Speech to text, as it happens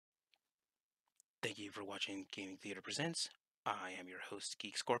you for watching Gaming Theater Presents. I am your host,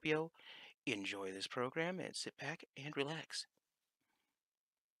 Geek Scorpio. Enjoy this program and sit back and relax.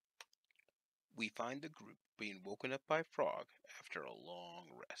 We find the group being woken up by Frog after a long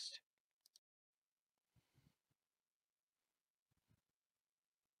rest.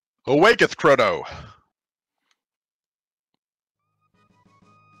 Awaketh, Chrono!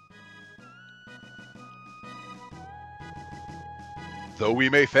 Though we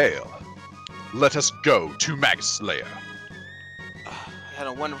may fail, let us go to Magus' lair. I had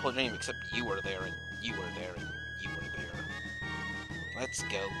a wonderful dream, except you were there, and you were there, and you were there. Let's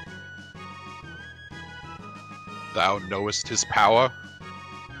go. Thou knowest his power?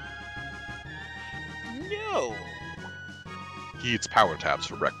 No! He eats power tabs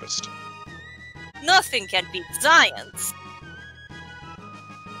for breakfast. Nothing can beat science.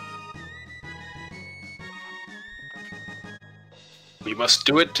 We must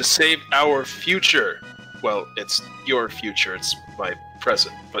do it to save our future. Well, it's your future, it's my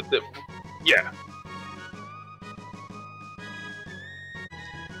present, but yeah.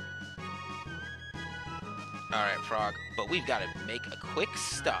 Alright, Frog, but we've got to make a quick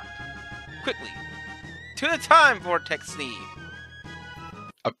stop. Quickly! To the time vortex theme!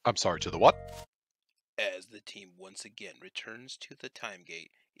 I'm sorry, to the what? As the team once again returns to the time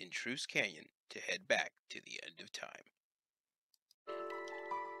gate in Truce Canyon to head back to the end of time.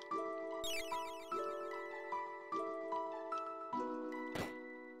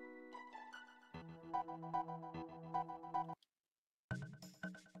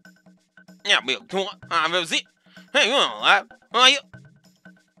 Yeah, Bill, come on, I'm a zip. Hey, you know, how are you?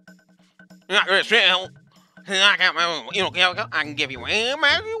 You're not very straight. I got my own, I can give you any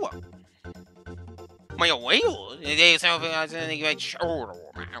man you want. My wheel, it is something I said, you make sure.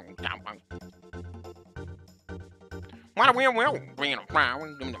 What we will bring a flower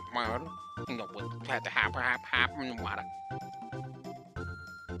in the water. You know what had to happen in the water.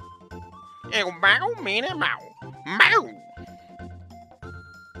 It'll bow, mean it, bow. Bow!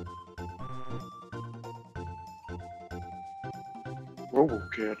 Oh,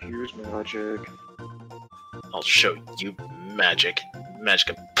 can't use magic. I'll show you magic.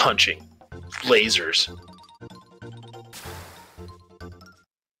 Magic of punching. Lasers.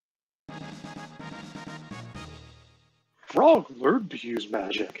 Frog learned to use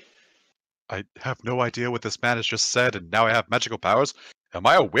magic. I have no idea what this man has just said, and now I have magical powers. Am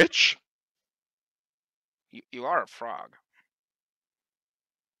I a witch? You are a frog.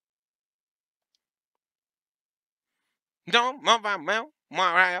 Don't move out,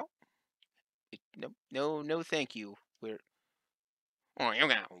 no, thank you. We're. Oh, you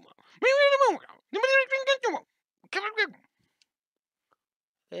got.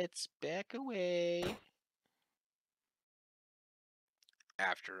 Let's back away.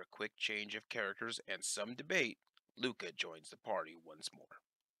 After a quick change of characters and some debate, Luca joins the party once more.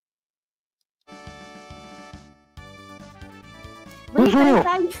 Wait,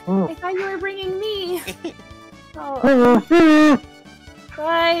 I thought you were bringing me. Oh.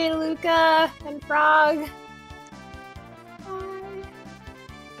 Bye, Luca and Frog. Bye.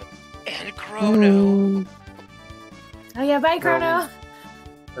 And Chrono. Oh yeah, bye, Chrono.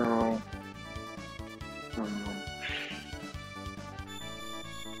 No.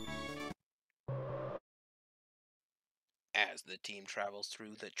 As the team travels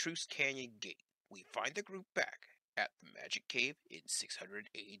through the Truce Canyon Gate, we find the group back at the Magic Cave in 600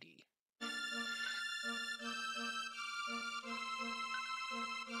 AD.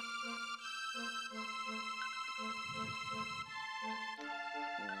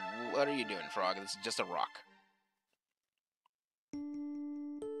 What are you doing, Frog? This is just a rock.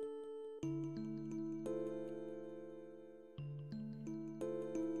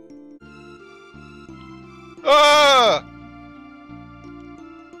 Ah!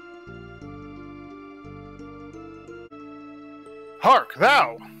 Hark,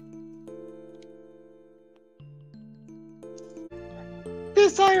 thou!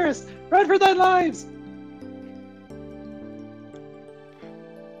 This Cyrus! Run for thy lives!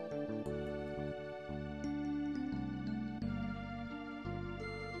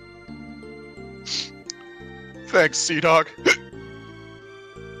 Thanks, Sea Dog.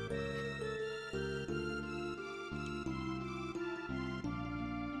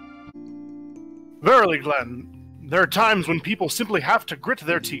 Verily, Glenn, there are times when people simply have to grit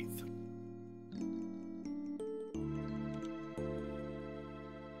their teeth.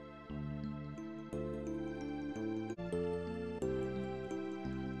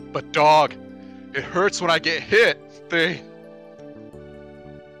 But dog, it hurts when I get hit.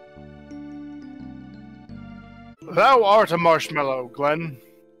 Thou art a marshmallow, Glenn.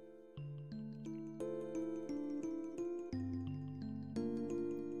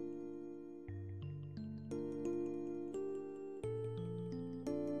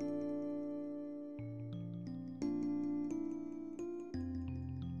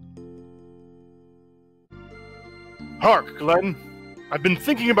 Hark, Glenn. I've been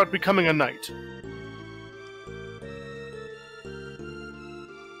thinking about becoming a knight.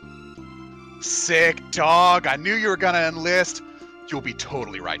 Sick, dog. I knew you were gonna enlist. You'll be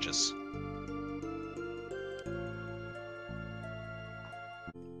totally righteous.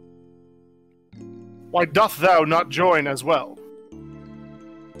 Why doth thou not join as well?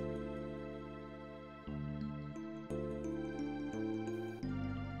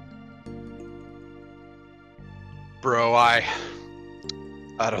 Bro, I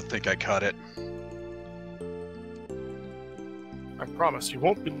don't think I cut it. I promise you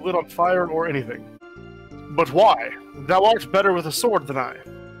won't be lit on fire or anything. But why? Thou art better with a sword than I.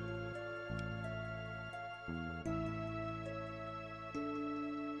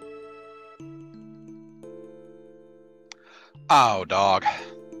 Oh, dog.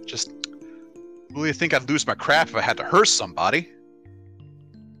 Just, really think I'd lose my crap if I had to hearse somebody?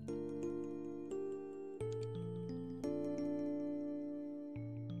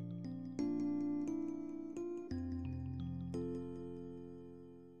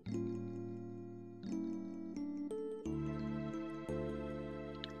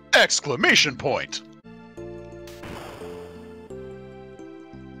 Exclamation point!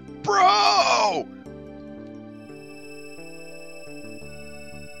 Bro!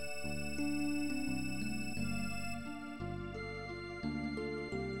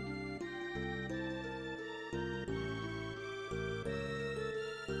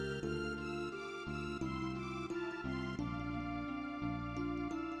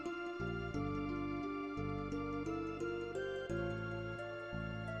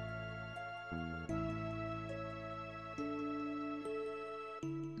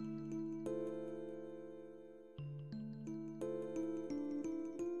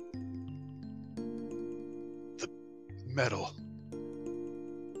 Medal.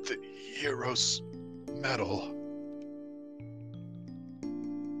 The hero's medal.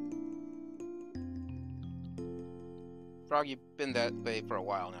 Frog, you've been that way for a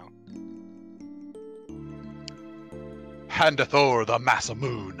while now. Handeth o'er the Massa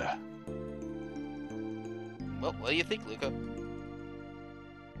Moon. Well, what do you think, Luca?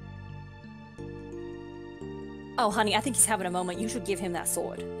 Oh, honey, I think he's having a moment. You should give him that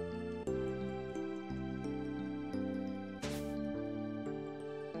sword.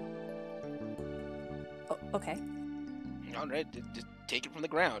 Oh, okay. All right, just take it from the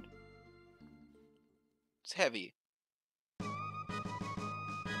ground. It's heavy.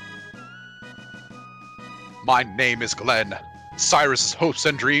 My name is Glenn, Cyrus's hopes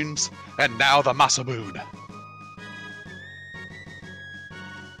and dreams, and now the Massa Moon.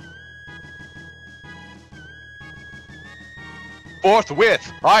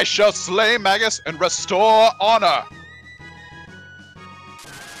 Forthwith, I shall slay Magus and restore honor.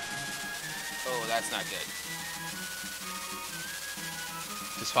 Oh, that's not good.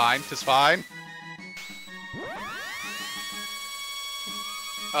 Tis fine, tis fine.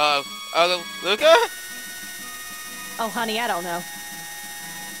 Luca? Oh, honey, I don't know. I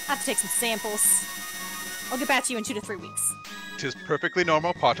have to take some samples. I'll get back to you in 2 to 3 weeks. Tis perfectly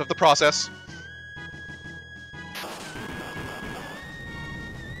normal, part of the process.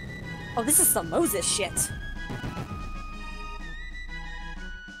 Oh, this is some Moses shit.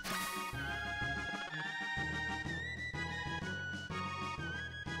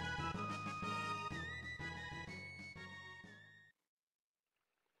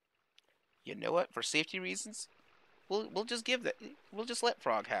 You know what? For safety reasons, we'll just give that. We'll just let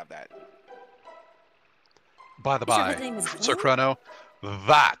Frog have that. By the You said by, his name is Sir Glenn? Chrono,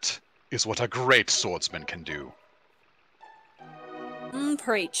 that is what a great swordsman can do.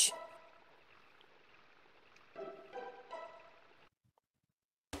 Preach.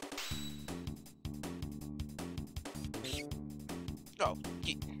 Oh,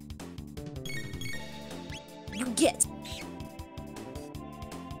 You get.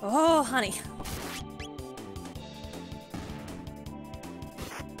 Oh, honey.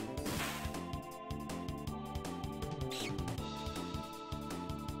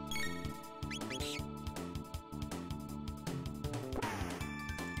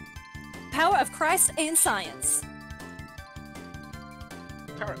 Power of Christ and science.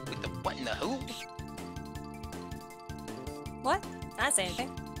 power with the what in the who? What? I didn't say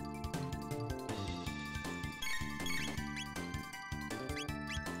anything.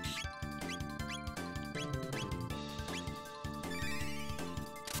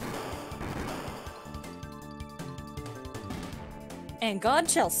 And God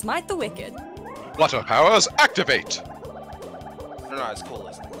shall smite the wicked. Water powers activate! They're not as cool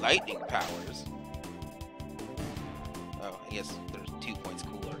as lightning powers. Oh, I guess there's 2 points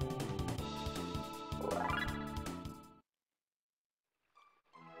cooler.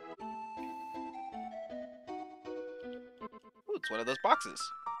 one of those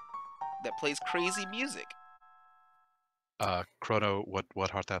boxes that plays crazy music. Chrono,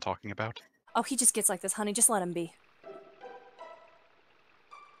 what art thou talking about? Oh, he just gets like this, honey. Just let him be.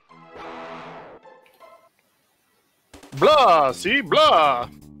 Blah, see? Blah!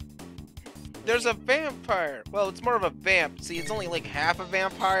 There's a vampire. Well, it's more of a vamp. See, it's only like half a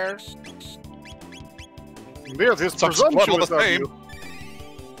vampire. Yes, it's Sucks blood all presumptuous the of same. you.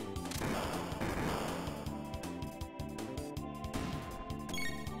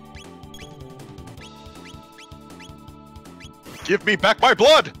 Give me back my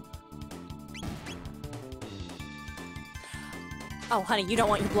blood! Oh, honey, you don't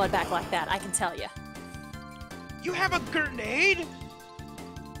want your blood back like that. I can tell you. You have a grenade?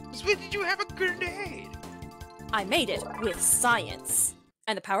 Since when did you have a grenade? I made it with science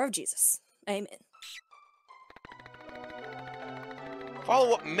and the power of Jesus. Amen.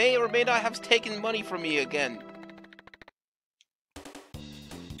 Follow-up may or may not have taken money from me again.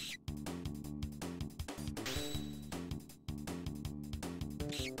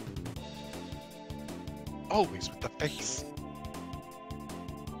 Always with the face.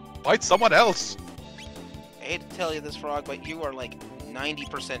 Fight someone else! I hate to tell you this, Frog, but you are like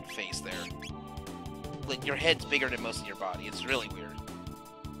 90% face there. Like, your head's bigger than most of your body. It's really weird.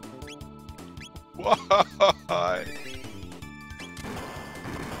 Why?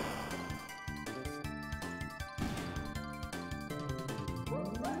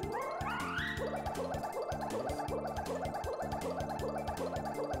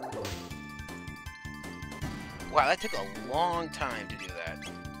 Wow, that took a long time to do that.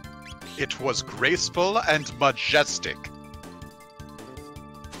 It was graceful and majestic.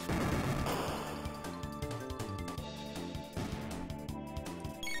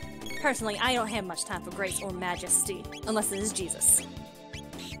 Personally, I don't have much time for grace or majesty, unless it is Jesus.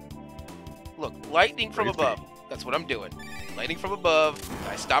 Look, lightning from What do you above. That's what I'm doing. Lightning from above.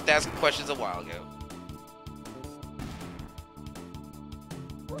 I stopped asking questions a while ago.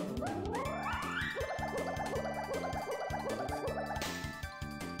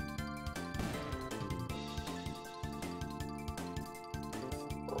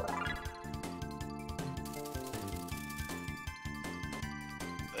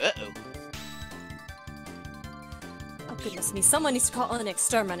 Uh-oh. Oh, goodness me. Someone needs to call an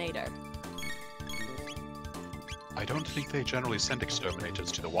exterminator. I don't think they generally send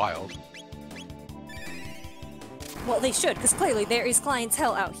exterminators to the wild. Well, they should, because clearly there is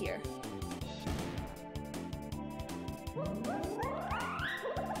clientele out here.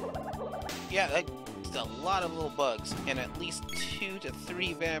 Yeah, that's a lot of little bugs, and at least 2 to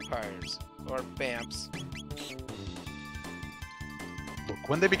 3 vampires. Or vamps. Look,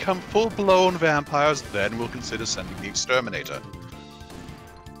 when they become full-blown vampires, then we'll consider sending the exterminator.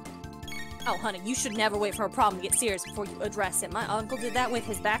 Oh, honey, you should never wait for a problem to get serious before you address it. My uncle did that with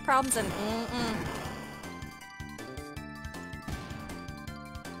his back problems, and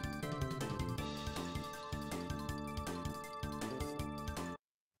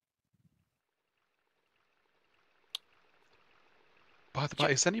By the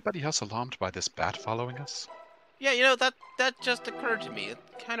way, is anybody else alarmed by this bat following us? Yeah, you know, that just occurred to me. It's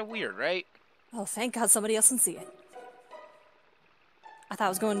kind of weird, right? Oh, thank God somebody else can see it. I thought I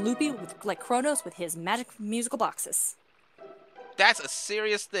was going loopy with, like Chronos with his magic musical boxes. That's a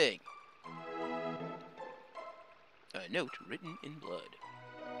serious thing. A note written in blood.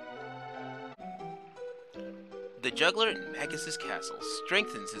 The juggler in Magus's castle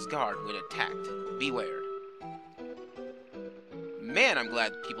strengthens his guard when attacked. Beware. Man, I'm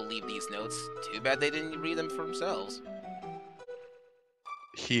glad people leave these notes. Too bad they didn't read them for themselves.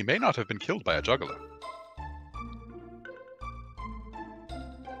 He may not have been killed by a juggler.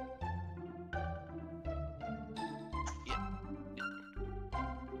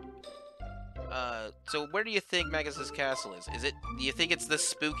 So where do you think Magus's castle is? Do you think it's the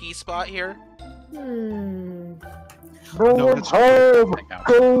spooky spot here? Go No, that's home! hang out.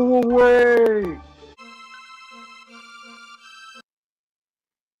 Go away!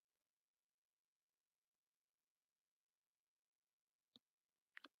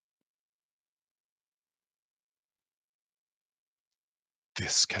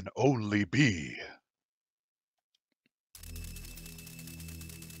 This can only be.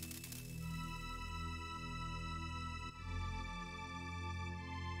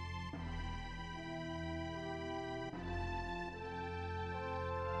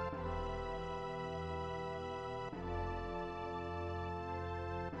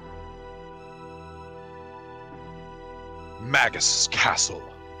 Magus' castle.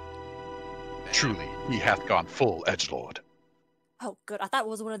 Truly, he hath gone full edgelord. Oh, good. I thought it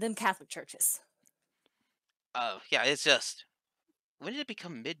was one of them Catholic churches. Yeah, it's just when did it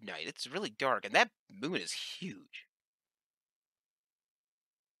become midnight? It's really dark, and that moon is huge.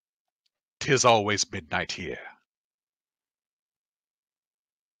 'Tis always midnight here.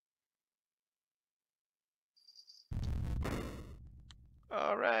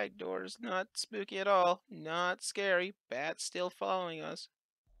 Alright, door's not spooky at all. Not scary. Bat's still following us.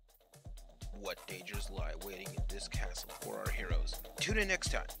 What dangers lie waiting in this castle for our heroes? Tune in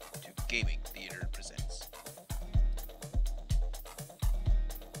next time to Gaming Theater Presents.